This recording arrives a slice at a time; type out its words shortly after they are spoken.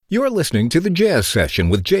You're listening to The Jazz Session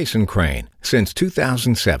with Jason Crane, since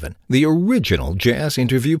 2007, the original jazz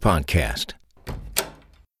interview podcast.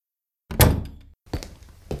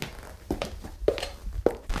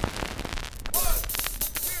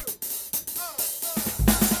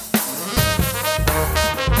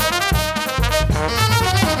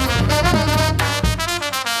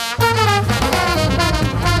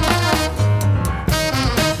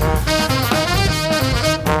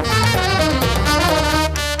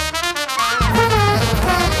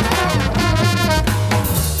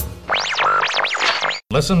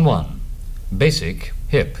 Lesson 1. Basic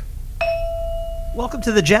Hip. Welcome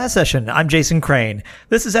to the Jazz Session. I'm Jason Crane.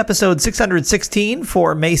 This is episode 616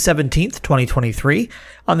 for May 17th, 2023.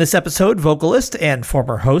 On this episode, vocalist and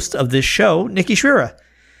former host of this show, Nicky Schrire.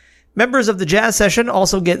 Members of the Jazz Session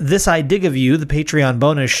also get This I Dig of You, the Patreon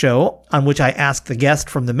bonus show, on which I ask the guest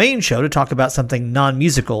from the main show to talk about something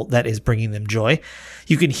non-musical that is bringing them joy.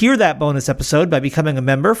 You can hear that bonus episode by becoming a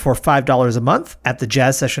member for $5 a month at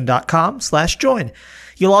thejazzsession.com/join.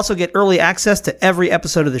 You'll also get early access to every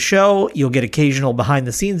episode of the show. You'll get occasional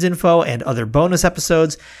behind-the-scenes info and other bonus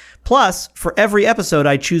episodes. Plus, for every episode,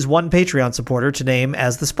 I choose one Patreon supporter to name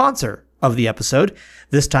as the sponsor of the episode.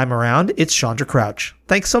 This time around, it's Chandra Crouch.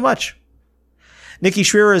 Thanks so much. Nicky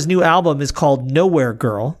Schrire's new album is called Nowhere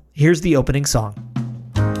Girl. Here's the opening song.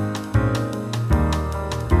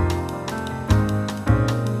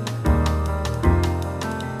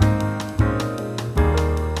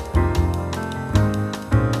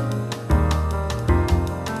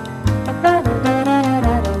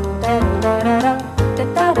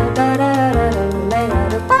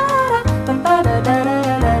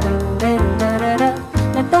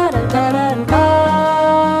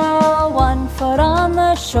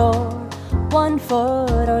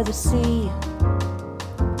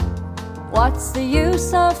 What's the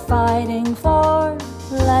use of fighting for?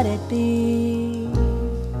 Let it be.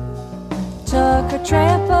 Took a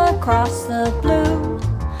tramp across the blue,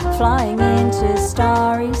 flying into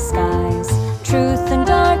starry skies. Truth and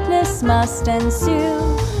darkness must ensue,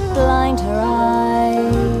 blind her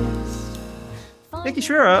eyes. Nicky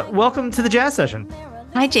Schrire, welcome to the Jazz Session.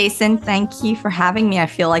 Hi, Jason. Thank you for having me. I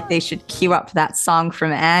feel like they should cue up that song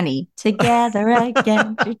from Annie. Together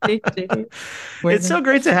again. It's so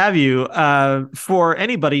great to have you. For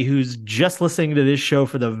anybody who's just listening to this show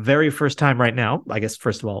for the very first time right now, I guess,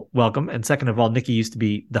 first of all, welcome. And second of all, Nicky used to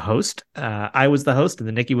be the host. I was the host and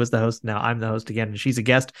then Nicky was the host. Now I'm the host again, and she's a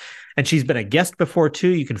guest. And she's been a guest before, too.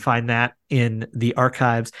 You can find that in the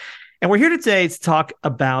archives. And we're here today to talk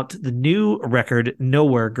about the new record,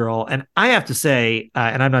 Nowhere Girl. And I have to say,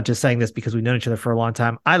 and I'm not just saying this because we've known each other for a long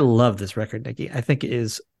time, I love this record, Nicky. I think it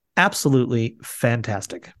is absolutely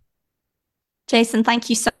fantastic. Jason, thank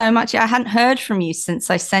you so much. I hadn't heard from you since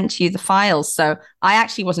I sent you the files, so I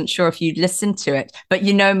actually wasn't sure if you'd listened to it. But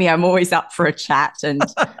you know me, I'm always up for a chat. And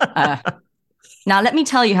now let me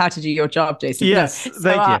tell you how to do your job, Jason. Yes,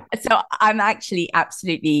 thank you. So I'm actually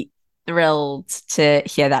absolutely thrilled to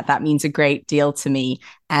hear that. That means a great deal to me.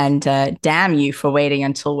 And damn you for waiting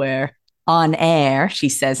until we're on air, she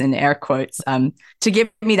says in air quotes, to give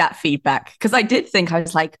me that feedback. Because I did think, I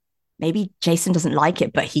was like, maybe Jason doesn't like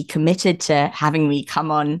it, but he committed to having me come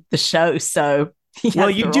on the show. So well,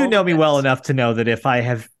 you do know me well enough to know that if I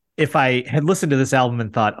had listened to this album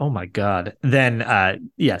and thought, oh my God, then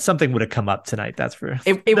something would have come up tonight. That's for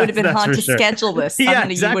it would have been hard to schedule this. Yeah,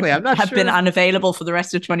 exactly. You would have been unavailable for the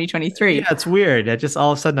rest of 2023. Yeah, it's weird. I just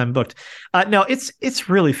all of a sudden I'm booked. No, it's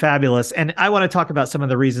really fabulous, and I want to talk about some of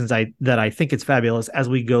the reasons that I think it's fabulous as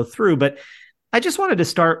we go through. But I just wanted to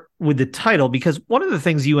start with the title, because one of the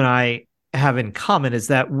things you and I have in common is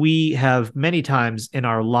that we have many times in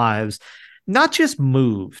our lives not just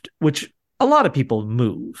moved, which a lot of people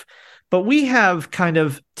move, but we have kind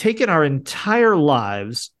of taken our entire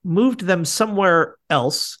lives, moved them somewhere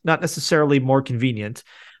else, not necessarily more convenient,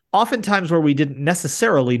 oftentimes where we didn't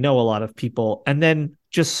necessarily know a lot of people, and then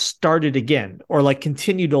just started again or like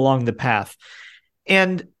continued along the path.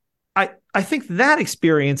 And I think that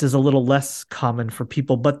experience is a little less common for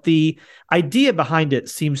people, but the idea behind it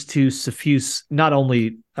seems to suffuse not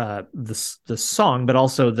only the song, but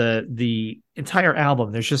also the entire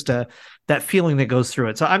album. There's just that feeling that goes through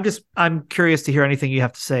it. So I'm curious to hear anything you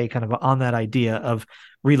have to say kind of on that idea of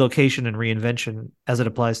relocation and reinvention as it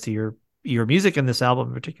applies to your music and this album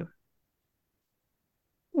in particular.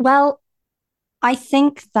 Well, I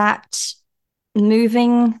think that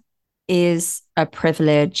moving is a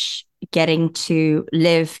privilege. Getting to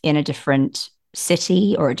live in a different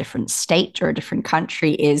city or a different state or a different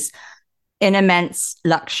country is an immense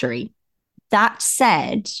luxury. That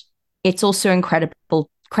said, it's also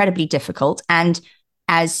incredibly difficult. And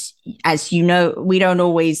as you know, we don't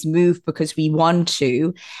always move because we want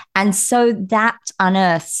to. And so that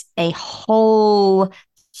unearths a whole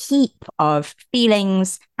heap of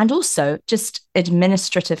feelings and also just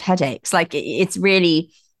administrative headaches. Like it's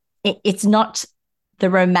really, it's not the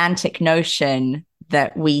romantic notion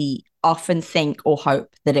that we often think or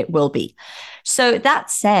hope that it will be. So that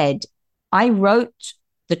said, I wrote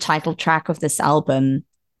the title track of this album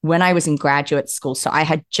when I was in graduate school. So I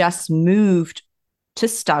had just moved to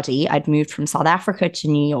study. I'd moved from South Africa to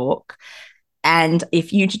New York. And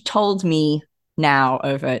if you'd told me now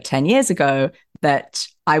over 10 years ago that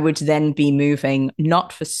I would then be moving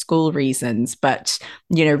not for school reasons, but,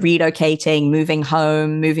 you know, relocating, moving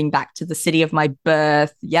home, moving back to the city of my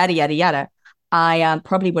birth, yada, yada, yada, I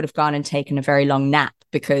probably would have gone and taken a very long nap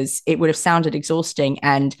because it would have sounded exhausting.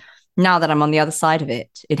 And now that I'm on the other side of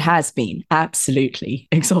it, it has been absolutely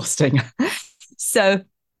exhausting. So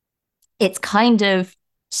it's kind of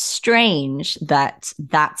strange that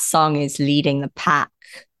that song is leading the pack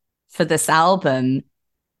for this album,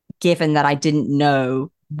 given that I didn't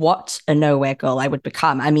know what a nowhere girl I would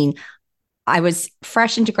become. I mean, I was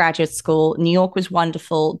fresh into graduate school. New York was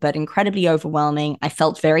wonderful, but incredibly overwhelming. I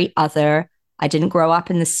felt very other. I didn't grow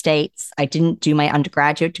up in the States. I didn't do my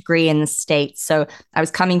undergraduate degree in the States. So I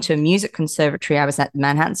was coming to a music conservatory. I was at the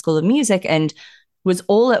Manhattan School of Music and was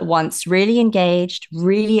all at once really engaged,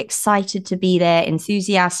 really excited to be there,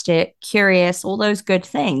 enthusiastic, curious, all those good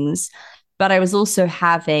things. But I was also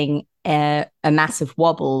having a massive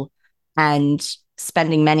wobble and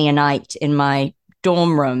spending many a night in my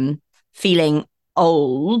dorm room feeling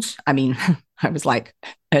old. I mean, I was like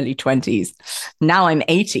early 20s. Now I'm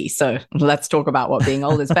 80. So let's talk about what being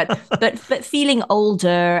old is. But feeling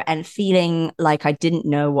older and feeling like I didn't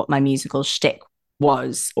know what my musical shtick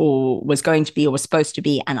was or was going to be or was supposed to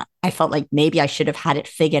be. And I felt like maybe I should have had it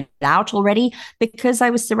figured out already because I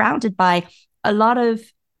was surrounded by a lot of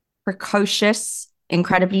precocious,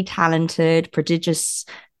 incredibly talented, prodigious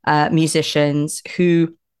musicians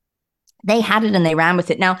who they had it and they ran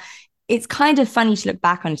with it. Now, it's kind of funny to look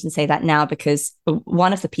back on it and say that now because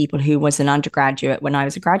one of the people who was an undergraduate when I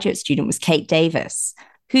was a graduate student was Kate Davis,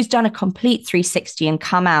 who's done a complete 360 and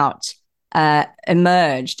come out,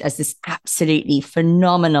 emerged as this absolutely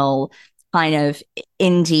phenomenal kind of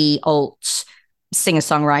indie alt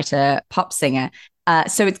singer-songwriter, pop singer.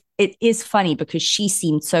 So it is funny because she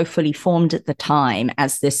seemed so fully formed at the time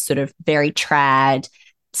as this sort of very trad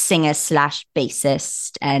singer slash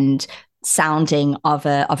bassist and sounding of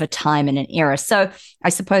a time and an era. So I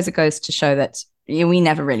suppose it goes to show that we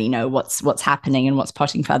never really know what's happening and what's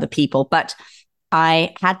potting for other people. But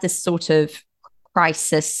I had this sort of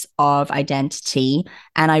crisis of identity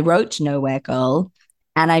and I wrote Nowhere Girl.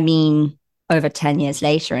 And I mean, over 10 years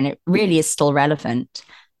later, and it really is still relevant.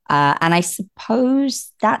 And I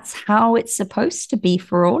suppose that's how it's supposed to be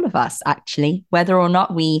for all of us, actually, whether or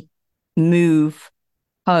not we move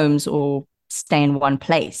homes or stay in one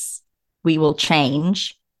place, we will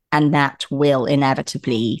change, and that will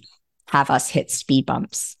inevitably have us hit speed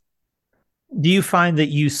bumps. Do you find that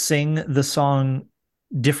you sing the song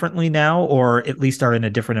differently now, or at least are in a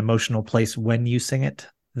different emotional place when you sing it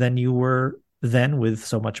than you were then, with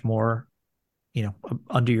so much more,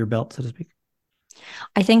 under your belt, so to speak?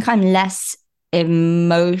 I think I'm less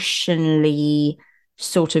emotionally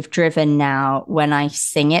sort of driven now when I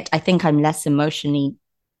sing it. I think I'm less emotionally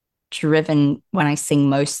driven when I sing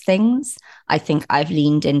most things. I think I've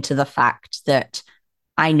leaned into the fact that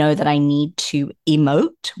I know that I need to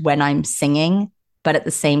emote when I'm singing, but at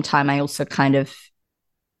the same time, I also kind of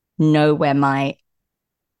know where my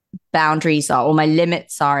boundaries are or my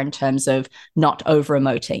limits are in terms of not over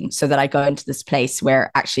emoting, so that I go into this place where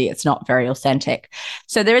actually it's not very authentic.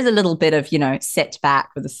 So there is a little bit of, sit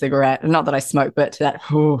back with a cigarette, not that I smoke, but that,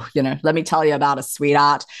 let me tell you about a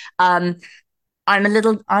sweetheart. I'm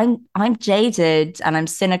jaded and I'm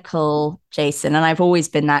cynical, Jason, and I've always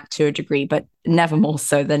been that to a degree, but never more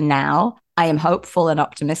so than now. I am hopeful and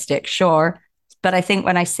optimistic, sure. But I think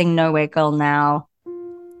when I sing Nowhere Girl now,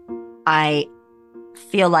 I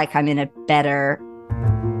feel like I'm in a better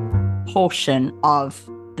portion of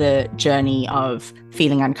the journey of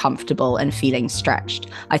feeling uncomfortable and feeling stretched.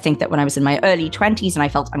 I think that when I was in my early 20s and I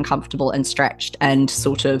felt uncomfortable and stretched and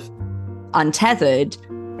sort of untethered,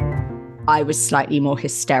 I was slightly more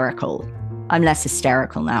hysterical. I'm less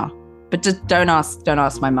hysterical now. But just don't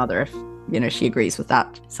ask my mother if, she agrees with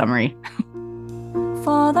that summary.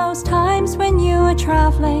 For those times when you were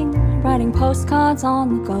traveling, writing postcards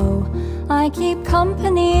on the go, I keep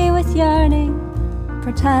company with yearning,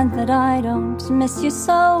 pretend that I don't miss you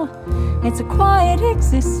so. It's a quiet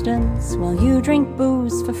existence while you drink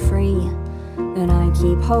booze for free. And I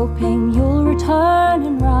keep hoping you'll return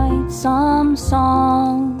and write some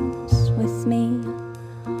songs with me.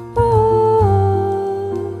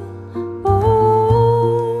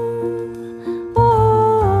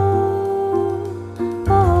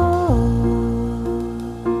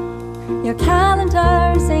 Your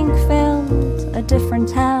calendar's ink-filled, a different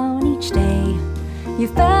town each day.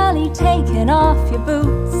 You've barely taken off your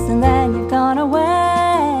boots and then you've gone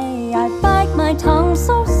away. I bite my tongue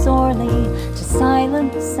so sorely to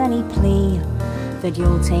silence any plea that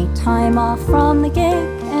you'll take time off from the gig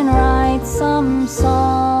and write some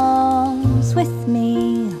songs with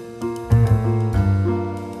me.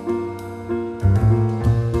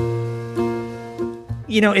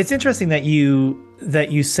 You know, it's interesting that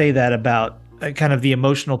you say that about kind of the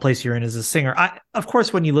emotional place you're in as a singer. Of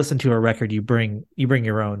course, when you listen to a record, you bring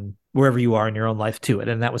your own, wherever you are in your own life, to it,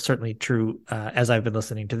 and that was certainly true as I've been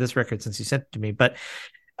listening to this record since you sent it to me. But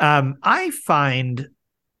I find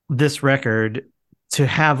this record to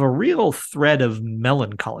have a real thread of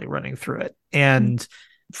melancholy running through it, and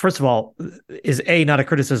first of all, is A, not a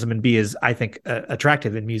criticism, and B, is, I think,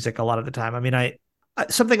 attractive in music a lot of the time. I mean,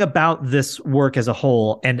 something about this work as a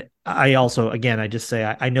whole, and I also, again, I just say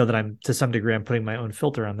I know that I'm, to some degree, I'm putting my own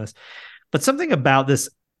filter on this, but something about this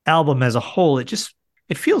album as a whole, it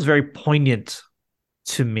feels very poignant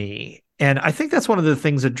to me, and I think that's one of the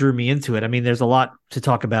things that drew me into it. I mean, there's a lot to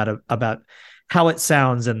talk about how it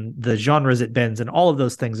sounds and the genres it bends and all of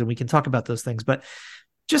those things, and we can talk about those things, but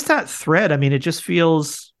just that thread, I mean, it just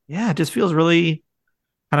feels really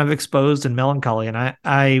kind of exposed and melancholy, and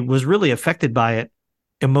I was really affected by it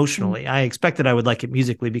emotionally. I expected I would like it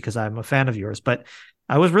musically because I'm a fan of yours, but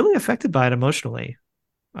I was really affected by it emotionally.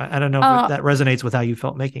 I don't know if that resonates with how you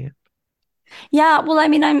felt making it. Yeah, well, I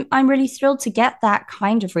mean, I'm really thrilled to get that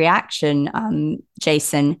kind of reaction,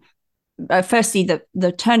 Jason. Firstly,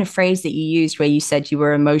 the turn of phrase that you used where you said you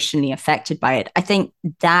were emotionally affected by it, I think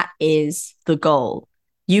that is the goal.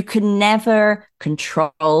 You can never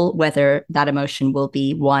control whether that emotion will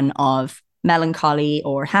be one of melancholy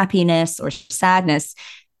or happiness or sadness,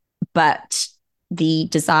 but the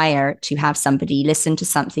desire to have somebody listen to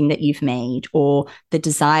something that you've made, or the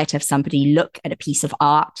desire to have somebody look at a piece of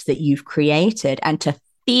art that you've created and to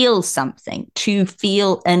feel something, to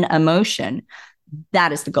feel an emotion,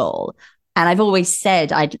 that is the goal. And I've always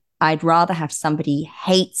said I'd rather have somebody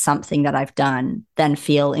hate something that I've done than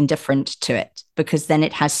feel indifferent to it, because then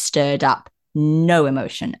it has stirred up no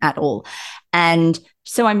emotion at all. And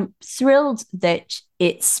so I'm thrilled that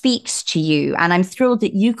it speaks to you, and I'm thrilled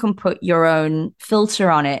that you can put your own filter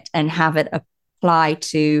on it and have it apply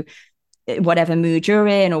to whatever mood you're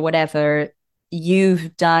in or whatever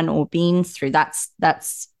you've done or been through.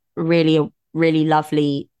 That's really a really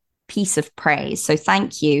lovely piece of praise. So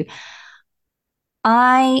thank you.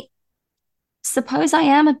 I suppose I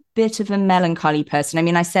am a bit of a melancholy person. I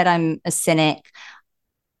mean, I said I'm a cynic.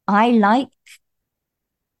 I like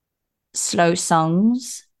slow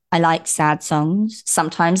songs. I like sad songs.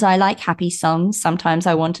 Sometimes I like happy songs. Sometimes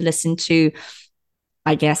I want to listen to,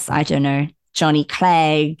 I guess, I don't know, Johnny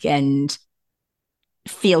Clegg and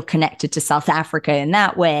feel connected to South Africa in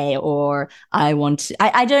that way. Or I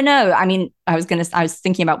don't know. I mean, I was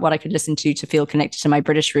thinking about what I could listen to feel connected to my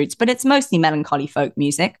British roots, but it's mostly melancholy folk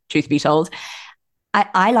music, truth be told.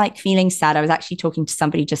 I like feeling sad. I was actually talking to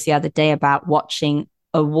somebody just the other day about watching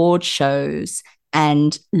award shows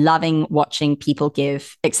and loving watching people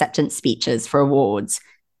give acceptance speeches for awards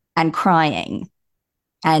and crying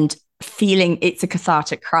and feeling it's a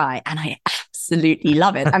cathartic cry. And I absolutely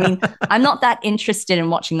love it. I mean, I'm not that interested in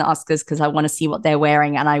watching the Oscars because I want to see what they're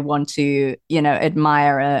wearing and I want to,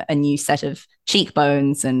 admire a new set of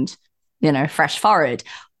cheekbones and, fresh forehead.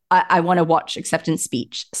 I want to watch acceptance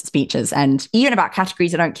speeches, and even about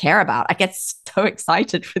categories I don't care about. I get so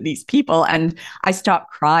excited for these people and I start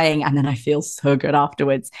crying and then I feel so good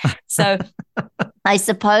afterwards. So I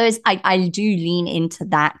suppose I do lean into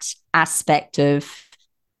that aspect of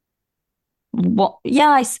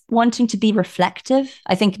wanting to be reflective.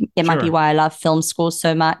 I think it might be why I love film scores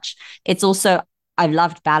so much. It's also, I've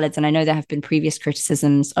loved ballads, and I know there have been previous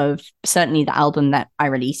criticisms of certainly the album that I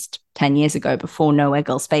released 10 years ago before Nowhere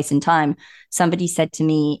Girl Space and Time. Somebody said to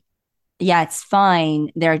me, yeah, it's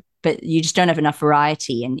fine there, but you just don't have enough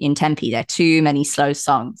variety in Tempe. There are too many slow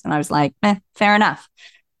songs. And I was like, fair enough.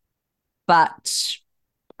 But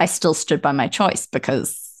I still stood by my choice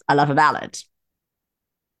because I love a ballad,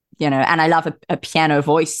 and I love a piano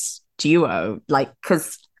voice duo,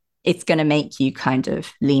 because it's going to make you kind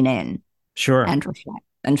of lean in. Sure. And reflect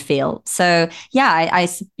and feel. So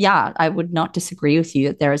I would not disagree with you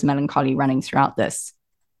that there is melancholy running throughout this.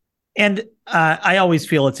 And I always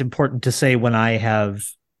feel it's important to say when I have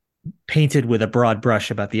painted with a broad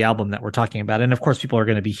brush about the album that we're talking about. And of course, people are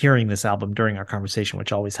going to be hearing this album during our conversation,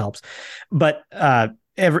 which always helps. But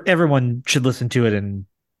everyone should listen to it and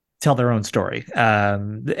tell their own story.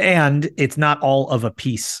 And it's not all of a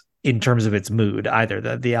piece in terms of its mood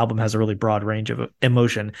either. The album has a really broad range of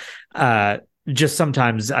emotion. Just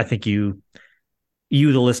sometimes I think you,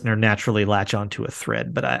 the listener, naturally latch onto a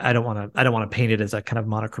thread, but I don't want to paint it as a kind of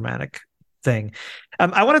monochromatic thing.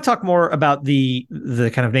 I want to talk more about the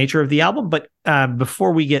kind of nature of the album, but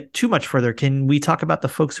before we get too much further, can we talk about the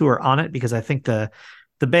folks who are on it? Because I think the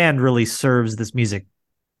band really serves this music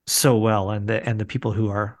so well, and the people who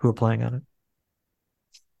are playing on it.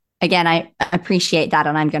 Again, I appreciate that,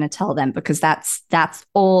 and I'm going to tell them because that's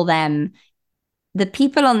all them. The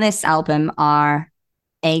people on this album are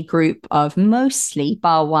a group of mostly,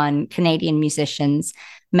 bar one, Canadian musicians,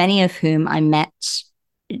 many of whom I met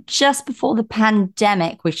just before the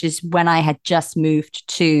pandemic, which is when I had just moved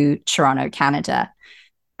to Toronto, Canada.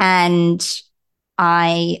 And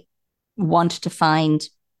I wanted to find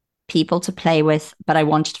people to play with, but I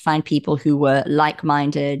wanted to find people who were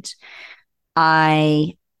like-minded.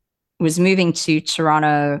 I was moving to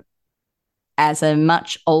Toronto as a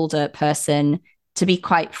much older person. To be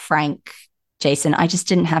quite frank, Jason, I just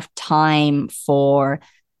didn't have time for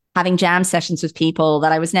having jam sessions with people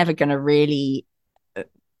that I was never going to really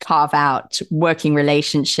carve out working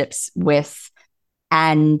relationships with.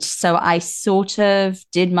 And so I sort of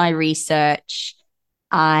did my research.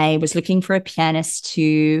 I was looking for a pianist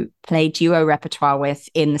to play duo repertoire with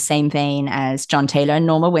in the same vein as John Taylor and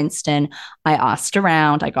Norma Winston. I asked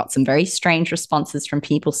around. I got some very strange responses from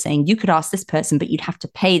people saying, you could ask this person, but you'd have to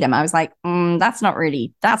pay them. I was like, that's not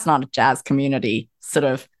a jazz community sort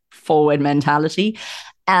of forward mentality.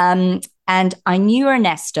 And I knew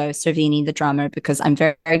Ernesto Cervini, the drummer, because I'm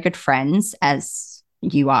very, very good friends, as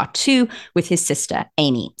you are too, with his sister,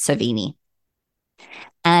 Amy Cervini.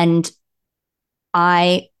 And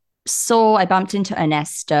I bumped into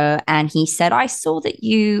Ernesto and he said, I saw that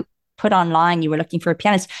you put online, you were looking for a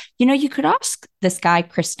pianist. You know, you could ask this guy,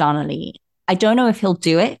 Chris Donnelly. I don't know if he'll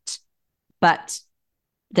do it, but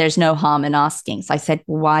there's no harm in asking. So I said,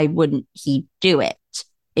 why wouldn't he do it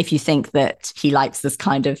if you think that he likes this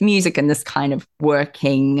kind of music and this kind of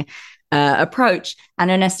working approach?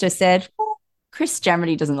 And Ernesto said, well, Chris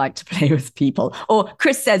generally doesn't like to play with people, or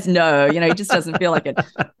Chris says no, he just doesn't feel like it.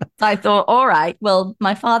 So I thought, all right, well,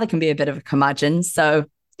 my father can be a bit of a curmudgeon, so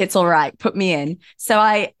it's all right, put me in. So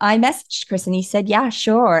I messaged Chris and he said, yeah,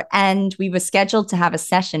 sure. And we were scheduled to have a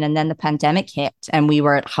session, and then the pandemic hit and we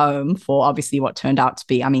were at home for obviously what turned out to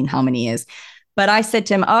be, how many years? But I said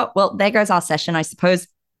to him, oh, well, there goes our session. I suppose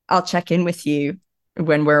I'll check in with you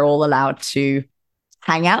when we're all allowed to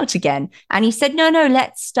hang out again. And he said, no,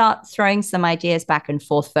 let's start throwing some ideas back and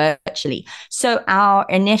forth virtually. So our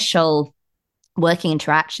initial working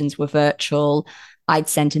interactions were virtual. I'd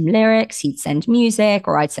send him lyrics, he'd send music,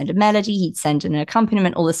 or I'd send a melody, he'd send an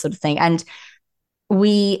accompaniment, all this sort of thing. And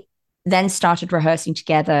we then started rehearsing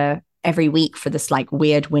together every week for this like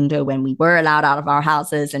weird window when we were allowed out of our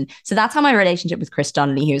houses. And so that's how my relationship with Chris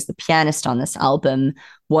Donnelly, who was the pianist on this album,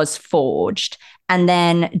 was forged. And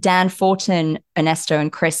then Dan Fortin, Ernesto,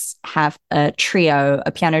 and Chris have a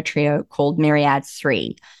piano trio called Myriad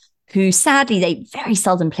 3, who sadly, they very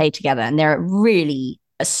seldom play together. And they're really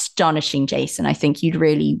astonishing, Jason. I think you'd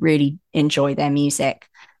really, really enjoy their music.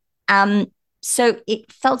 So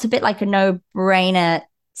it felt a bit like a no-brainer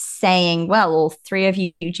saying, well, all three of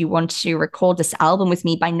you, do you want to record this album with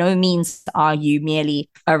me? By no means are you merely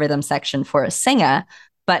a rhythm section for a singer,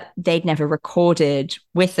 but they'd never recorded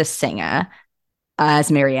with a singer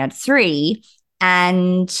as Myriad 3.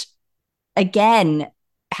 And again,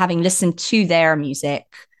 having listened to their music,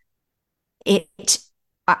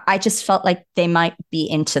 I just felt like they might be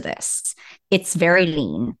into this. It's very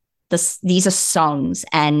lean. These are songs,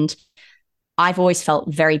 and I've always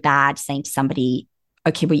felt very bad saying to somebody,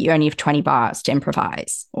 okay, but you only have 20 bars to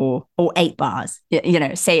improvise, or 8 bars,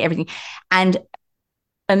 say everything. And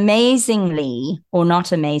amazingly, or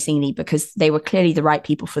not amazingly, because they were clearly the right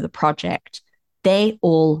people for the project, they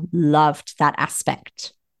all loved that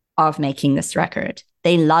aspect of making this record.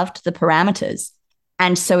 They loved the parameters.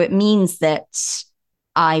 And so it means that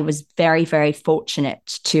I was very, very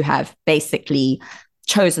fortunate to have basically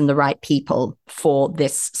chosen the right people for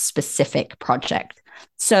this specific project.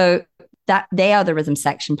 So that they are the rhythm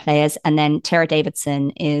section players. And then Tara Davidson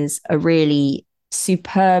is a really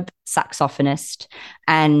superb saxophonist.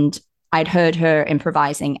 And I'd heard her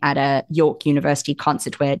improvising at a York University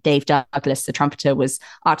concert where Dave Douglas, the trumpeter, was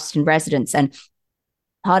artist in residence. And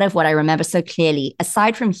part of what I remember so clearly,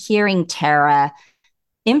 aside from hearing Tara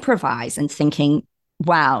improvise and thinking,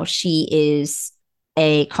 wow, she is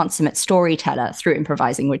a consummate storyteller through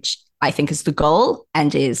improvising, which I think is the goal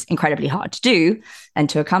and is incredibly hard to do and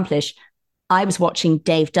to accomplish. I was watching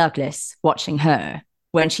Dave Douglas, watching her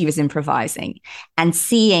when she was improvising and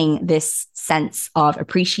seeing this sense of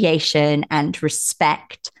appreciation and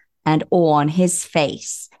respect and awe on his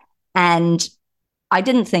face. And I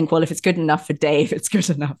didn't think, well, if it's good enough for Dave, it's good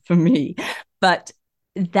enough for me. But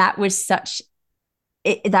that was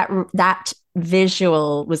that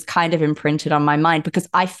visual was kind of imprinted on my mind because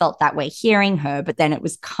I felt that way hearing her, but then it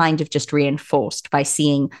was kind of just reinforced by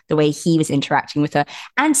seeing the way he was interacting with her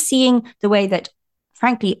and seeing the way that,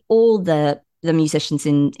 frankly, all the musicians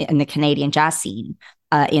in the Canadian jazz scene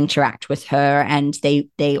interact with her, and they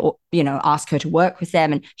ask her to work with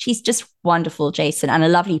them, and she's just wonderful, Jason, and a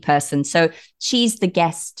lovely person. So she's the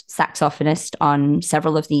guest saxophonist on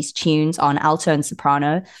several of these tunes on alto and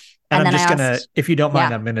soprano. And I'm just going to, if you don't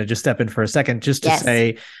mind, I'm going to just step in for a second just to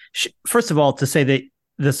say, first of all, to say that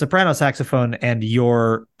the soprano saxophone and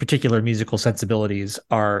your particular musical sensibilities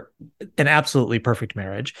are an absolutely perfect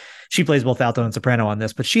marriage. She plays both alto and soprano on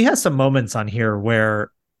this, but she has some moments on here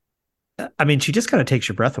where, I mean, she just kind of takes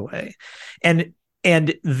your breath away. And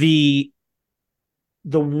the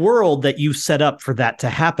world that you set up for that to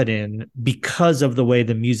happen in, because of the way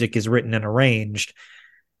the music is written and arranged,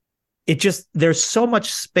 there's so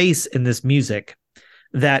much space in this music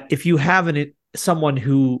that if you have someone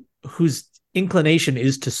whose inclination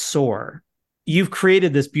is to soar, you've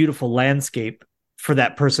created this beautiful landscape for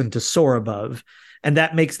that person to soar above, and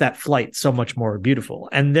that makes that flight so much more beautiful.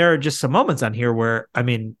 And there are just some moments on here where, I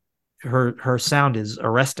mean, her sound is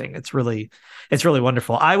arresting. It's really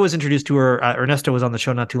wonderful. I was introduced to her. Ernesto was on the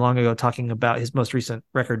show not too long ago talking about his most recent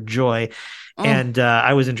record, Joy, and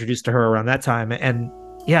I was introduced to her around that time. And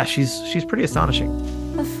yeah, she's pretty astonishing.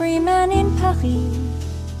 A free man in Paris,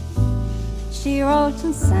 she wrote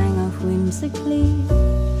and sang of whimsically,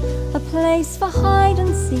 a place for hide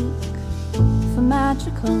and seek, for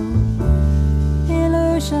magical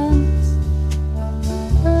illusions.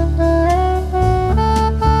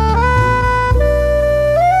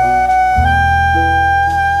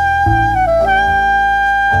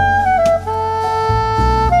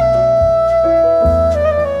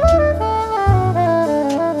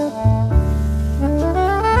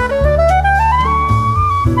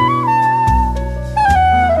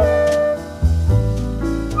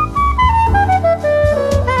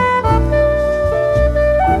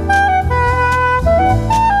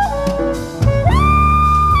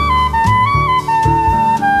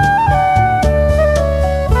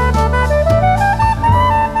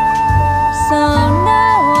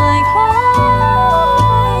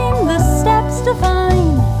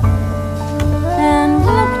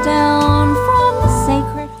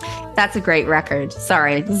 That's a great record.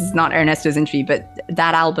 Sorry, this is not Ernesto's interview, but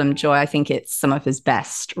that album, Joy, I think it's some of his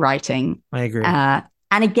best writing. I agree. And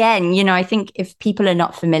again, I think if people are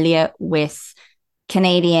not familiar with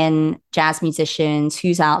Canadian jazz musicians,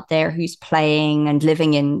 who's out there, who's playing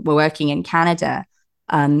and working in Canada,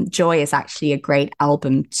 Joy is actually a great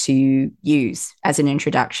album to use as an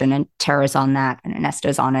introduction. And Tara's on that, and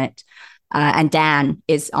Ernesto's on it. And Dan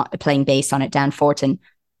is playing bass on it, Dan Fortin.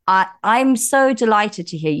 I'm so delighted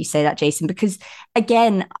to hear you say that, Jason, because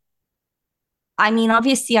again, I mean,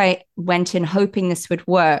 obviously I went in hoping this would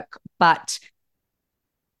work, but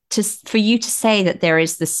for you to say that there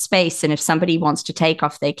is this space and if somebody wants to take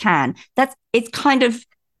off, they can,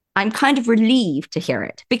 I'm kind of relieved to hear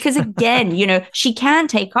it, because again, she can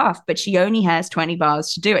take off, but she only has 20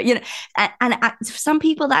 bars to do it, and for some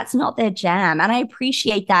people that's not their jam. And I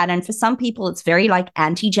appreciate that. And for some people it's very like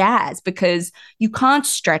anti-jazz because you can't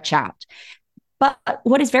stretch out. But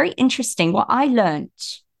what is very interesting, what I learned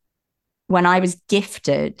when I was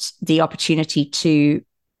gifted the opportunity to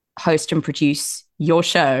host and produce your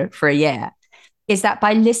show for a year, is that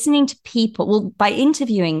by listening to people, by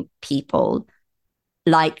interviewing people,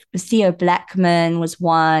 like Theo Blackman was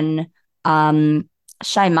one,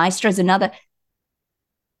 Shai Maestro is another.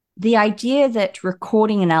 The idea that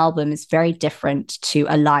recording an album is very different to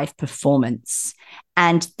a live performance,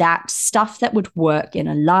 and that stuff that would work in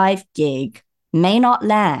a live gig may not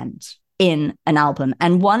land in an album.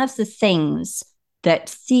 And one of the things that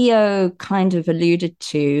Theo kind of alluded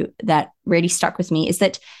to that really stuck with me is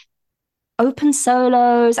that open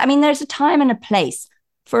solos, I mean, there's a time and a place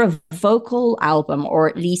for a vocal album, or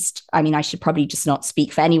at least, I mean, I should probably just not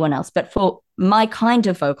speak for anyone else, but for my kind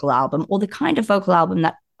of vocal album, or the kind of vocal album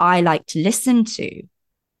that I like to listen to,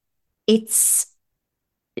 it's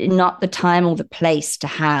not the time or the place to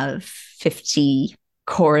have 50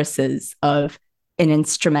 choruses of an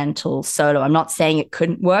instrumental solo. I'm not saying it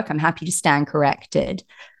couldn't work. I'm happy to stand corrected.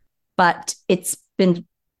 But it's been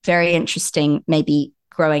very interesting maybe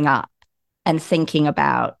growing up and thinking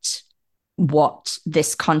about what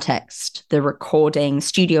this context, the recording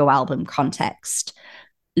studio album context,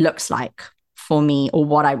 looks like for me, or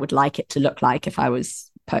what I would like it to look like if I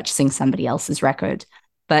was purchasing somebody else's record.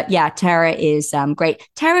 But yeah, Tara is great.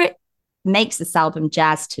 Tara makes this album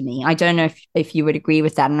jazz to me. I don't know if you would agree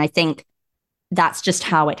with that. And I think that's just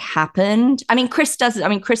how it happened. I mean, Chris does it. I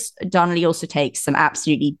mean, Chris Donnelly also takes some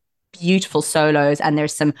absolutely beautiful solos, and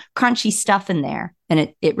there's some crunchy stuff in there,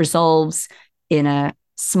 and it resolves in a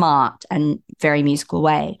smart and very musical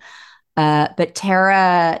way. But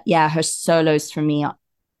Tara, yeah, her solos for me,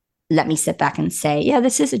 let me sit back and say, yeah,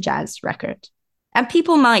 this is a jazz record. And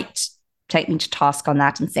people might take me to task on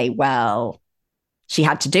that and say, well, she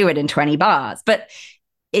had to do it in 20 bars. But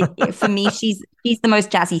for me, she's the most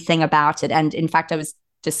jazzy thing about it. And in fact, I was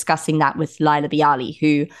discussing that with Laila Bialy,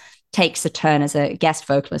 who takes a turn as a guest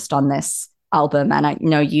vocalist on this album. And I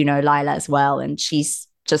know you know Laila as well. And she's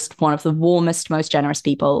just one of the warmest, most generous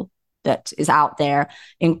people that is out there,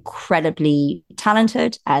 incredibly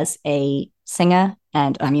talented as a singer,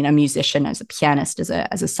 and I mean, a musician, as a pianist, as a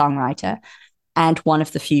songwriter, and one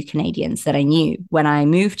of the few Canadians that I knew when I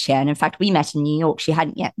moved here. And in fact, we met in New York. She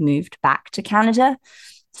hadn't yet moved back to Canada.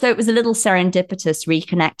 So it was a little serendipitous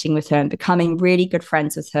reconnecting with her and becoming really good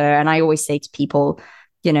friends with her. And I always say to people,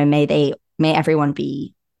 you know, may everyone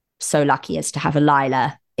be so lucky as to have a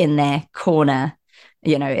Laila in their corner,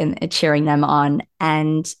 you know, in cheering them on.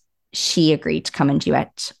 And she agreed to come and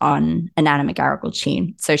duet on an Anna McGarrigle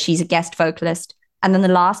tune. So she's a guest vocalist. And then the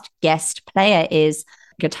last guest player is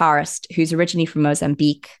a guitarist who's originally from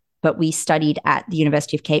Mozambique, but we studied at the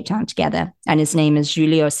University of Cape Town together. And his name is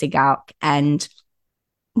Julio Sigauk. And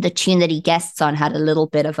the tune that he guests on had a little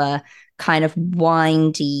bit of a kind of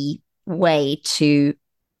windy way to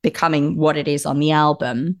becoming what it is on the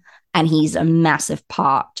album. And he's a massive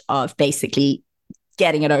part of basically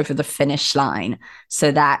getting it over the finish line,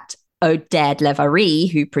 so that Oded Levarie,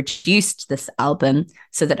 who produced this album,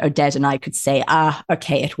 so that Oded and I could say,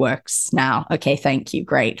 okay, it works now. Okay, thank you.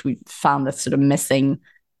 Great. We found the sort of missing,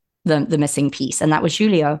 the missing piece. And that was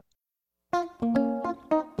Julio.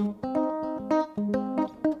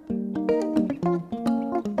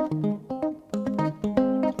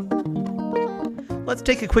 Let's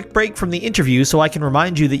take a quick break from the interview so I can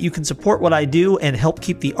remind you that you can support what I do and help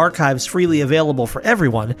keep the archives freely available for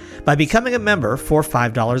everyone by becoming a member for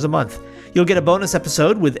 $5 a month. You'll get a bonus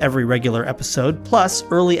episode with every regular episode, plus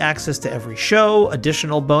early access to every show,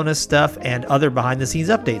 additional bonus stuff, and other behind-the-scenes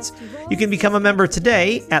updates. You can become a member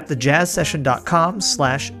today at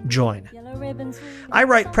thejazzsession.com/join. I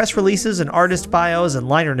write press releases and artist bios and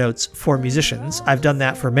liner notes for musicians. I've done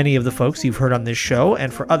that for many of the folks you've heard on this show,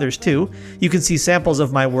 and for others too. You can see samples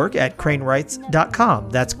of my work at cranewrites.com.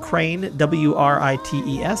 That's Crane,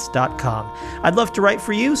 WRITES.com. I'd love to write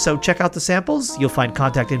for you, so check out the samples. You'll find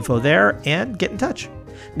contact info there, and get in touch.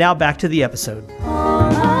 Now back to the episode. All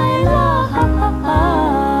I love,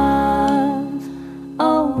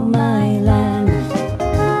 oh my land.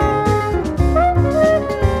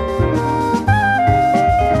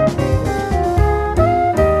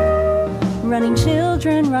 Running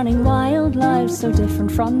children, running wild lives so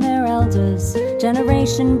different from their elders.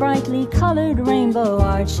 Generation brightly colored, rainbow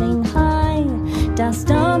arching high. Dance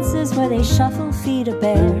dances where they shuffle, feet a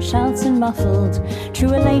bear, shouts and muffled.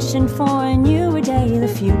 True elation for a newer day, the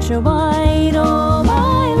future wide. Oh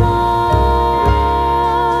my love,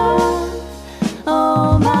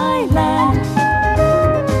 oh my land.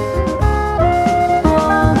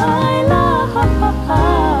 Oh my love,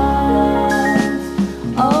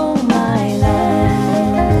 oh my land.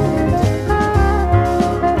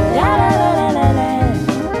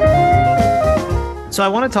 So I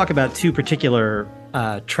want to talk about two particular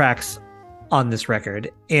tracks on this record.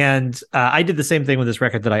 And I did the same thing with this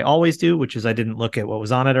record that I always do, which is I didn't look at what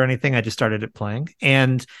was on it or anything. I just started it playing.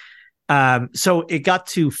 And so it got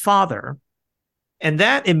to Father. And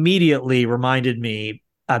that immediately reminded me,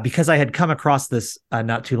 because I had come across this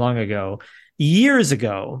not too long ago. Years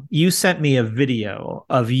ago, you sent me a video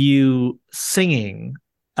of you singing.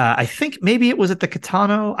 I think maybe it was at the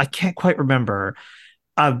Catano. I can't quite remember.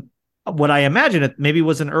 What I imagine it maybe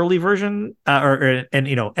was an early version,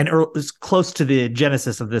 it's close to the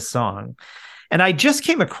genesis of this song. And I just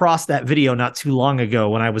came across that video not too long ago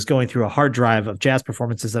when I was going through a hard drive of jazz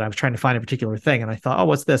performances that I was trying to find a particular thing. And I thought, oh,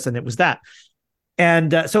 what's this? And it was that.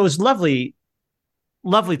 And so it was lovely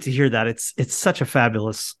to hear that. It's such a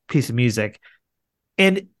fabulous piece of music.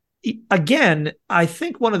 And again, I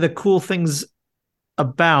think one of the cool things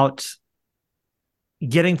about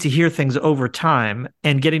getting to hear things over time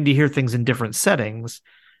and getting to hear things in different settings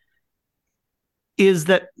is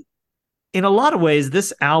that in a lot of ways,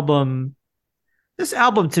 this album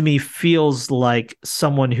to me feels like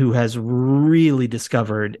someone who has really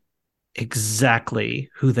discovered exactly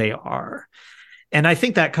who they are. And I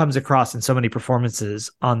think that comes across in so many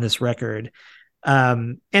performances on this record.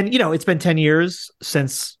 And, it's been 10 years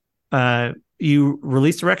since you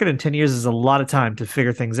released a record, and 10 years is a lot of time to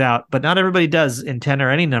figure things out, but not everybody does in 10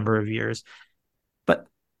 or any number of years. But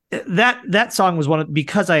that song was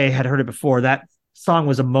because I had heard it before, that song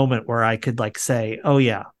was a moment where I could say, oh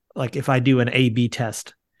yeah, if I do an A/B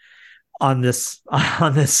test on this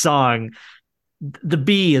song, the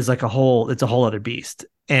B is it's a whole other beast.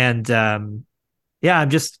 And yeah,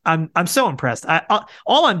 I'm so impressed.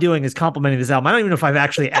 All I'm doing is complimenting this album. I don't even know if I've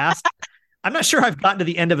actually asked. I'm not sure I've gotten to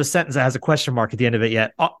the end of a sentence that has a question mark at the end of it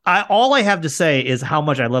yet. All I have to say is how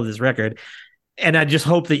much I love this record. And I just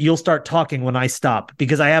hope that you'll start talking when I stop,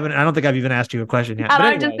 because I don't think I've even asked you a question yet. And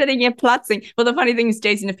I'm just sitting here plutzing. Well, the funny thing is,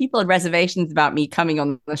 Jason, if people had reservations about me coming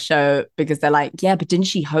on the show because they're like, yeah, but didn't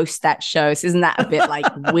she host that show? So isn't that a bit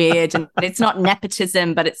weird? And it's not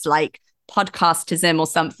nepotism, but it's podcastism or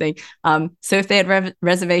something. So if they had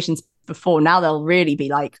reservations before, now they'll really be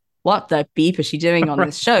like, what the beep is she doing on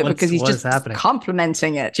this show? Because he's just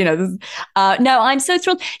complimenting it. No, I'm so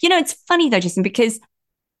thrilled. It's funny though, Jason, because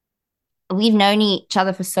we've known each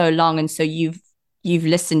other for so long, and so you've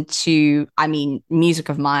listened to, music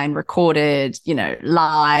of mine recorded,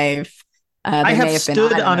 live. I have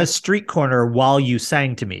stood on a street corner while you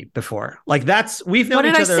sang to me before. We've known each other. What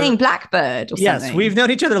did I sing? Blackbird or something? Yes, we've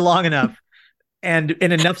known each other long enough and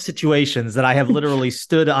in enough situations that I have literally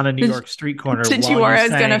stood on a New York street corner. Did you worry I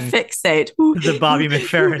was going to fixate? The Bobby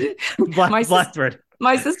McFerrin Blackbird.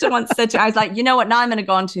 My sister once said to me, I was like, you know what? Now I'm going to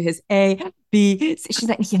go on to his A, B. She's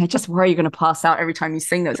like, just worry you're going to pass out every time you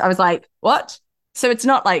sing those. I was like, what? So it's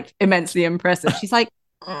not immensely impressive. She's like,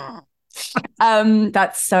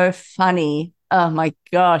 that's so funny. Oh my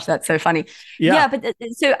gosh, that's so funny. Yeah, but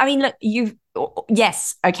so look,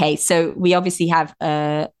 yes, okay. So we obviously have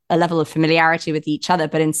a level of familiarity with each other,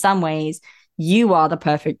 but in some ways, you are the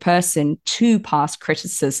perfect person to pass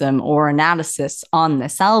criticism or analysis on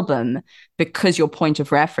this album, because your point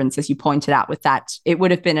of reference, as you pointed out with that, it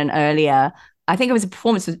would have been an earlier, I think it was a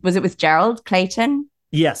performance, was it with Gerald Clayton?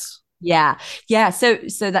 Yes. Yeah. So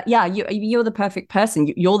that, you're the perfect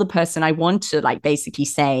person. You're the person I want to basically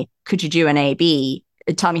say, could you do an A/B?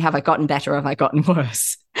 Tell me, have I gotten better or have I gotten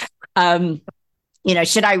worse?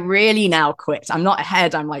 Should I really now quit? I'm not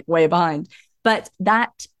ahead. I'm way behind. But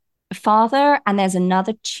that Father, and there's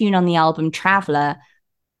another tune on the album, Traveler,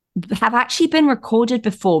 have actually been recorded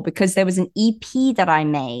before, because there was an EP that I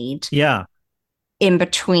made. Yeah. In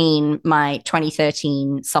between my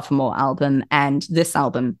 2013 sophomore album and this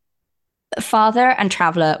album. Father and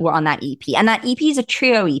Traveler were on that EP. And that EP is a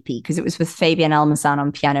trio EP, because it was with Fabian Elmazan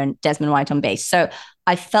on piano and Desmond White on bass. So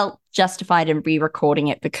I felt justified in re-recording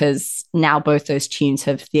it, because now both those tunes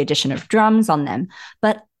have the addition of drums on them.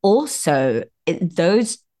 But also,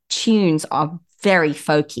 those tunes are very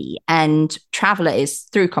folky, and Traveler is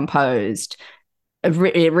through composed.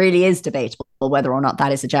 It really is debatable whether or not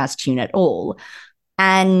that is a jazz tune at all.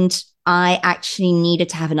 And I actually needed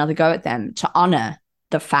to have another go at them to honor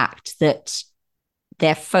the fact that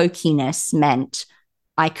their folkiness meant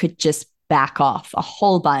I could just back off a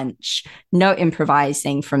whole bunch. No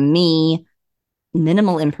improvising from me,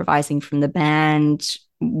 minimal improvising from the band,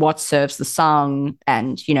 what serves the song,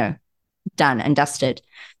 and, done and dusted.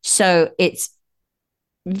 So it's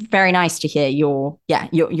very nice to hear your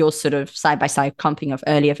sort of side-by-side comping of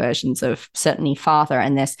earlier versions of certainly Father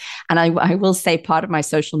and this. And I will say, part of my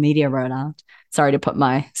social media rollout, sorry to put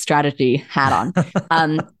my strategy hat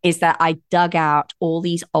on, is that I dug out all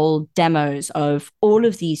these old demos of all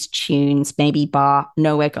of these tunes, maybe bar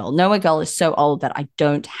Nowhere Girl. Nowhere Girl is so old that I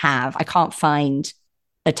can't find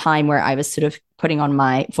a time where I was sort of putting on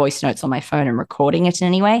my voice notes on my phone and recording it in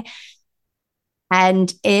any way.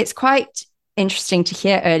 And it's quite interesting to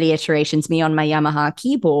hear early iterations, me on my Yamaha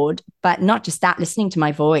keyboard, but not just that, listening to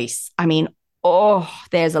my voice.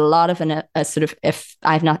 There's a lot of a sort of, if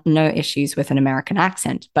I've no issues with an American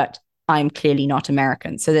accent, but I'm clearly not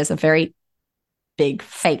American. So there's a very big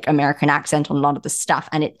fake American accent on a lot of the stuff.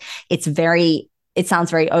 And it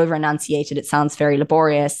sounds very over enunciated. It sounds very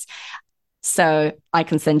laborious. So I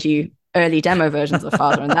can send you early demo versions of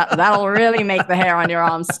Father, and that'll really make the hair on your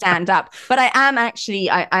arm stand up. But I am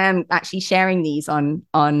actually sharing these on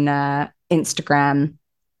Instagram,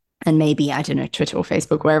 and maybe, I don't know, Twitter or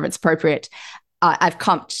Facebook, wherever it's appropriate, I've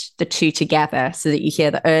comped the two together so that you hear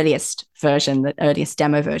the earliest version, the earliest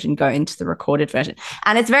demo version, go into the recorded version.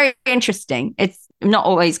 And it's very interesting. It's not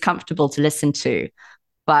always comfortable to listen to,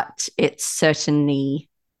 but it's certainly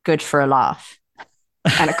good for a laugh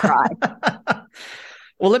and a cry.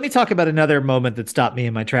 Well, let me talk about another moment that stopped me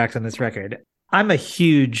in my tracks on this record. I'm a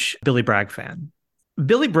huge Billy Bragg fan.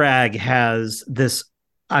 Billy Bragg has this,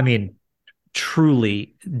 I mean,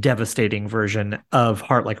 truly devastating version of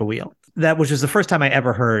Heart Like a Wheel. That which was the first time I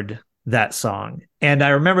ever heard that song. And I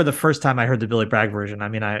remember the first time I heard the Billy Bragg version. I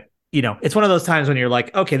mean, it's one of those times when you're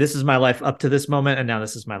like, okay, this is my life up to this moment, and now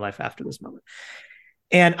this is my life after this moment.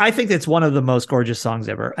 And I think it's one of the most gorgeous songs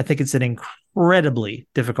ever. I think it's an incredibly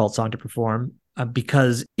difficult song to perform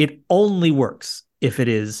because it only works if it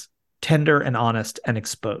is tender and honest and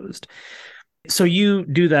exposed. So you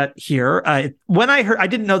do that here. When I heard, I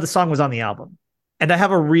didn't know the song was on the album, and I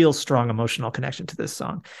have a real strong emotional connection to this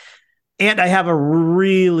song. And I have a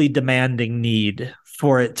really demanding need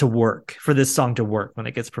for it to work, for this song to work when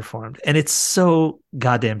it gets performed. And it's so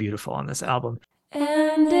goddamn beautiful on this album.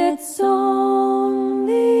 And it's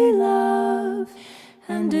only love,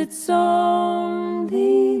 and it's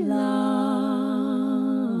only love,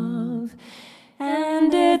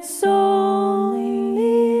 and it's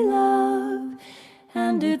only love,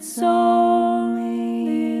 and it's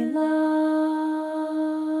only love.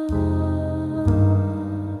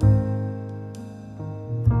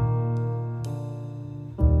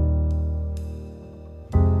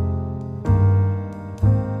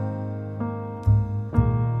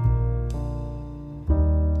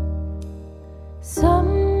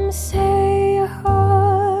 Some say a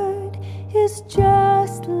heart is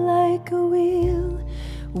just like a wheel.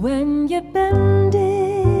 When you bend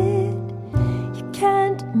it, you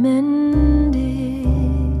can't mend it.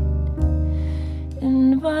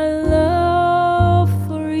 And my love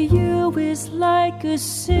for you is like a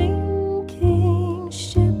sinking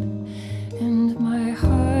ship, and my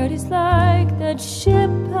heart is like that ship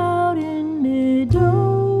out in mid-ocean.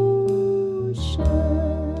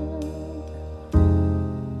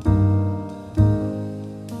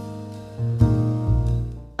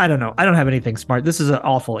 I don't know. I don't have anything smart. This is an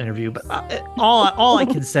awful interview, but all I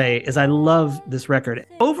can say is I love this record.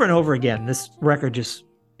 Over and over again, this record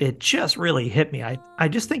just really hit me. I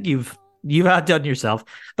just think you've outdone yourself,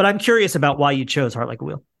 but I'm curious about why you chose Heart Like a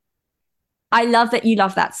Wheel. I love that you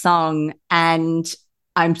love that song, and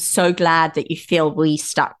I'm so glad that you feel we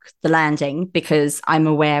stuck the landing, because I'm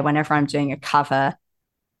aware whenever I'm doing a cover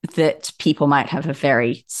that people might have a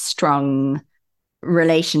very strong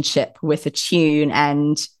relationship with a tune,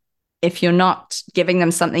 and if you're not giving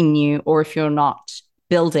them something new, or if you're not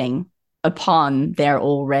building upon their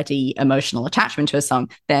already emotional attachment to a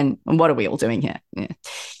song, then what are we all doing here? Yeah.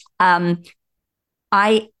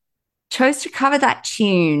 I chose to cover that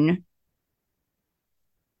tune.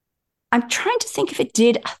 I'm trying to think if it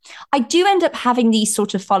did. I do end up having these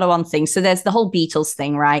sort of follow-on things. So there's the whole Beatles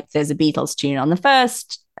thing, right? There's a Beatles tune on the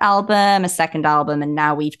first album, a second album, and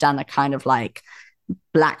now we've done a kind of like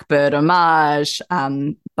Blackbird homage,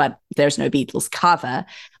 but there's no Beatles cover.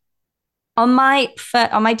 On my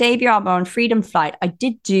debut album, on Freedom Flight, I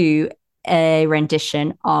did do a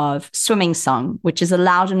rendition of Swimming Song, which is a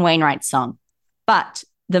Loudon Wainwright song. But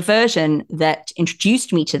the version that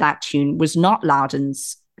introduced me to that tune was not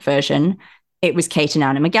Loudon's version. It was Kate and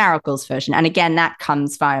Anna McGarrigle's version. And again, that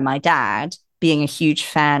comes via my dad being a huge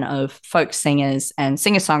fan of folk singers and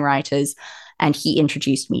singer-songwriters. And he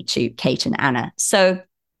introduced me to Kate and Anna. So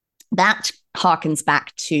that harkens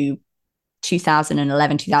back to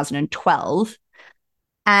 2011, 2012.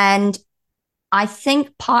 And I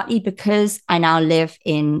think partly because I now live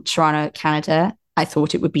in Toronto, Canada, I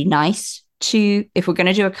thought it would be nice to, if we're going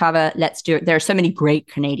to do a cover, let's do it. There are so many great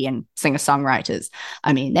Canadian singer-songwriters.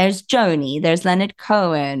 I mean, there's Joni, there's Leonard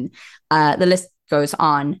Cohen, the list goes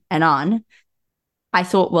on and on. I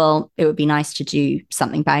thought, well, it would be nice to do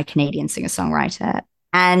something by a Canadian singer-songwriter.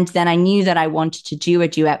 And then I knew that I wanted to do a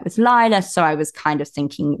duet with Lila. So I was kind of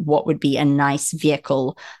thinking what would be a nice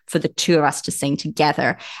vehicle for the two of us to sing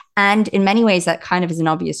together. And in many ways, that kind of is an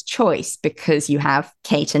obvious choice, because you have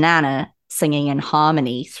Kate and Anna singing in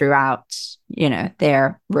harmony throughout,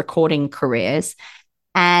 their recording careers.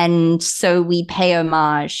 And so we pay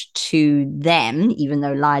homage to them, even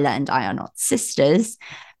though Lila and I are not sisters.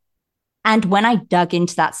 And when I dug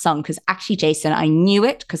into that song, because actually, Jason, I knew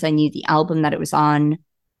it because I knew the album that it was on,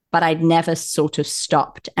 but I'd never sort of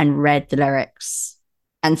stopped and read the lyrics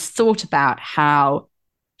and thought about how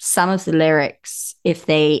some of the lyrics, if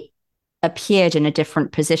they appeared in a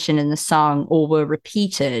different position in the song or were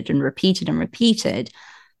repeated and repeated and repeated,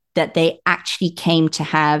 that they actually came to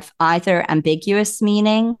have either ambiguous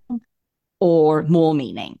meaning or more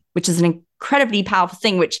meaning, which is an incredibly powerful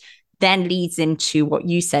thing, which then leads into what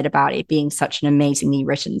you said about it being such an amazingly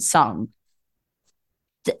written song.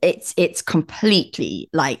 It's completely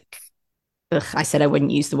like, I said I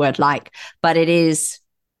wouldn't use the word like, but it's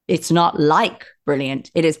not like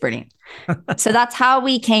brilliant. It is brilliant. So that's how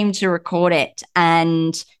we came to record it.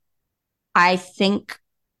 And I think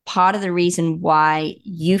part of the reason why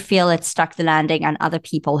you feel it stuck the landing and other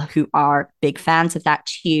people who are big fans of that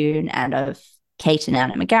tune and of Kate and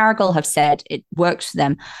Anna McGarrigle have said it works for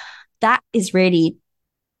them, that is really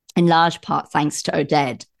in large part thanks to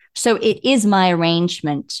Oded. So it is my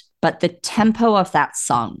arrangement, but the tempo of that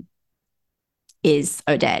song is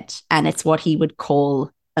Oded, and it's what he would call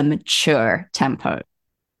a mature tempo,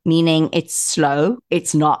 meaning it's slow,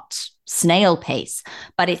 it's not snail pace,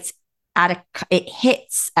 but it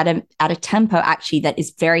hits at a tempo actually that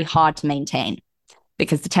is very hard to maintain,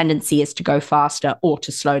 because the tendency is to go faster or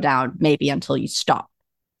to slow down, maybe until you stop.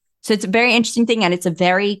 So it's a very interesting thing, and it's a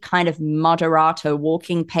very kind of moderato,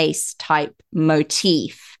 walking pace type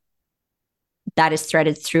motif that is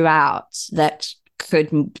threaded throughout that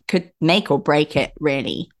could make or break it,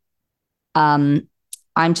 really. I'm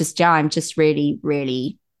just really,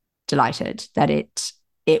 really delighted that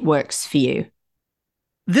it works for you.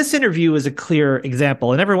 This interview is a clear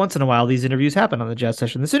example, and every once in a while these interviews happen on the Jazz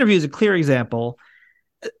Session. This interview is a clear example.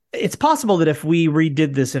 It's possible that if we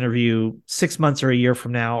redid this interview 6 months or a year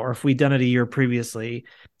from now, or if we'd done it a year previously,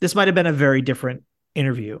 this might have been a very different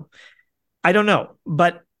interview. I don't know.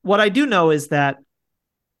 But what I do know is that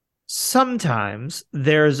sometimes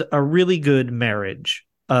there's a really good marriage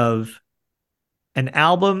of an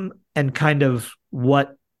album and kind of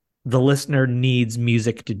what the listener needs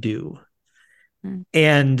music to do.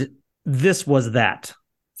 And this was that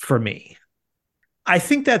for me. I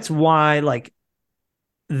think that's why, like,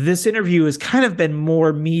 this interview has kind of been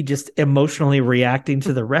more me just emotionally reacting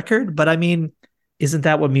to the record. But I mean, isn't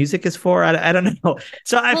that what music is for? I don't know.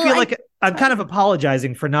 So I feel like I'm kind of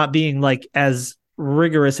apologizing for not being like as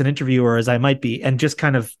rigorous an interviewer as I might be, and just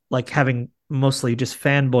kind of like having mostly just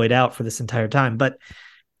fanboyed out for this entire time. But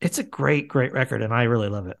it's a great, great record, and I really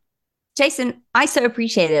love it. Jason, I so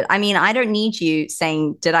appreciate it. I mean, I don't need you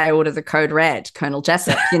saying, did I order the code red, Colonel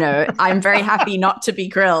Jessup? You know, I'm very happy not to be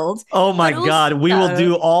grilled. Oh my God. We will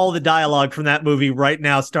do all the dialogue from that movie right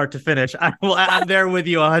now, start to finish. I'm there with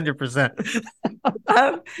you 100%.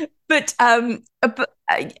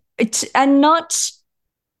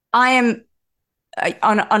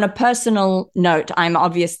 On a personal note, I'm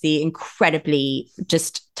obviously incredibly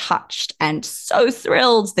just touched and so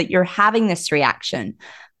thrilled that you're having this reaction.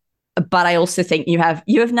 But I also think you have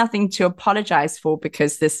nothing to apologize for,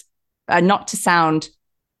 because this, not to sound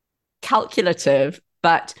calculative,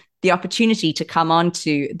 but the opportunity to come on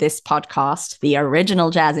to this podcast, the original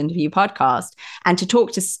Jazz Interview podcast, and to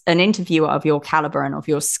talk to an interviewer of your caliber and of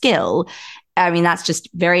your skill, I mean, that's just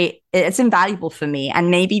it's invaluable for me. And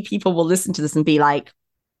maybe people will listen to this and be like,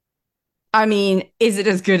 I mean, is it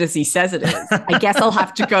as good as he says it is? I guess I'll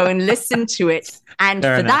have to go and listen to it. And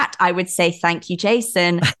Fair enough. That, I would say, thank you,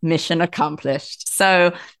 Jason. Mission accomplished.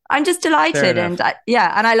 So I'm just delighted. And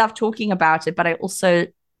I love talking about it, but I also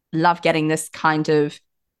love getting this kind of,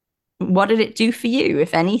 what did it do for you,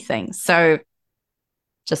 if anything? So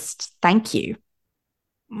just thank you.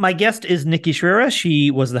 My guest is Nicky Schrire. She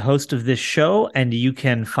was the host of this show, and you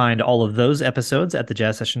can find all of those episodes at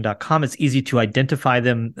thejazzsession.com. It's easy to identify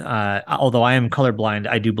them. Although I am colorblind,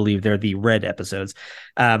 I do believe they're the red episodes.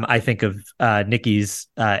 I think of Nicky's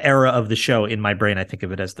era of the show in my brain. I think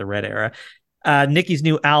of it as the red era. Nicky's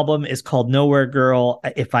new album is called Nowhere Girl.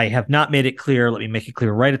 If I have not made it clear, let me make it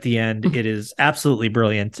clear right at the end. It is absolutely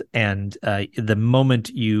brilliant. And the moment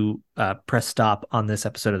you press stop on this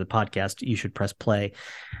episode of the podcast, you should press play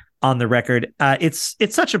on the record. It's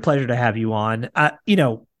such a pleasure to have you on.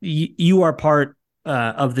 You are part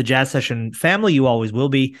of the Jazz Session family. You always will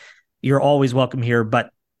be. You're always welcome here.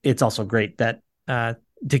 But it's also great that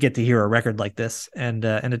to get to hear a record like this and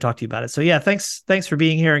to talk to you about it. So yeah, thanks for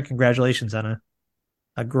being here, and congratulations on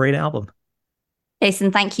a great album.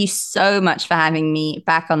 Jason, thank you so much for having me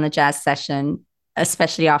back on the Jazz Session,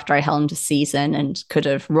 especially after I helmed a season and could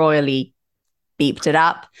have royally beeped it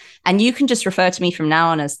up. And you can just refer to me from now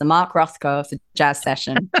on as the Mark Rothko of the Jazz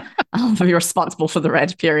Session. I'll be responsible for the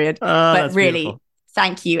red period. But really, beautiful.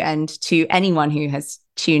 Thank you. And to anyone who has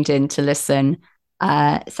tuned in to listen,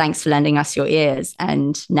 thanks for lending us your ears,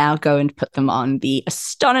 and now go and put them on the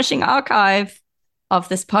astonishing archive of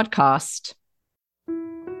this podcast.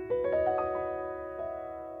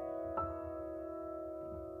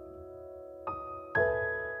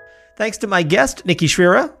 Thanks to my guest, Nicky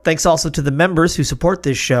Schrire. Thanks also to the members who support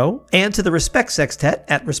this show, and to the Respect Sextet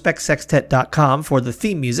at respectsextet.com for the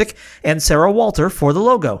theme music, and Sarah Walter for the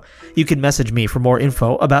logo. You can message me for more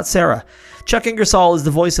info about Sarah. Chuck Ingersoll is the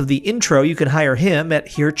voice of the intro. You can hire him at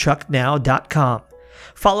hearchucknow.com.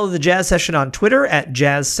 Follow the Jazz Session on Twitter at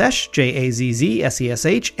JazzSesh,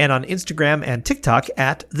 JazzSesh, and on Instagram and TikTok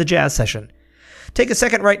at The Jazz Session. Take a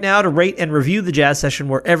second right now to rate and review the Jazz Session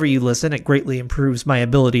wherever you listen. It greatly improves my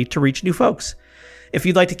ability to reach new folks. If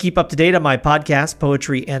you'd like to keep up to date on my podcast,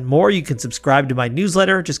 poetry, and more, you can subscribe to my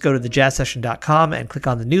newsletter. Just go to thejazzsession.com and click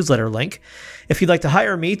on the newsletter link. If you'd like to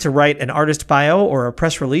hire me to write an artist bio or a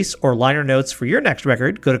press release or liner notes for your next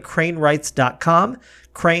record, go to cranewrites.com,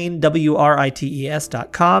 crane,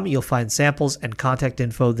 WRITES.com. You'll find samples and contact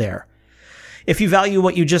info there. If you value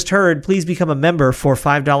what you just heard, please become a member for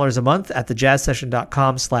 $5 a month at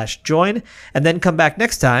thejazzsession.com/join, and then come back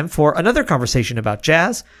next time for another conversation about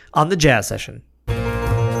jazz on The Jazz Session.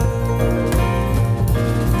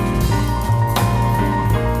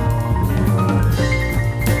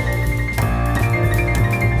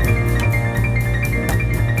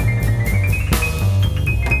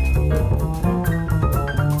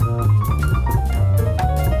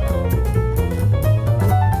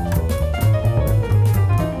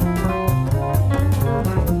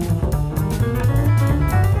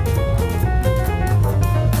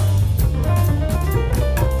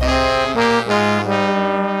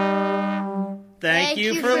 Thank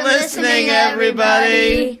you for listening,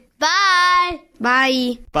 everybody. Bye.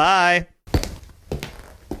 Bye. Bye.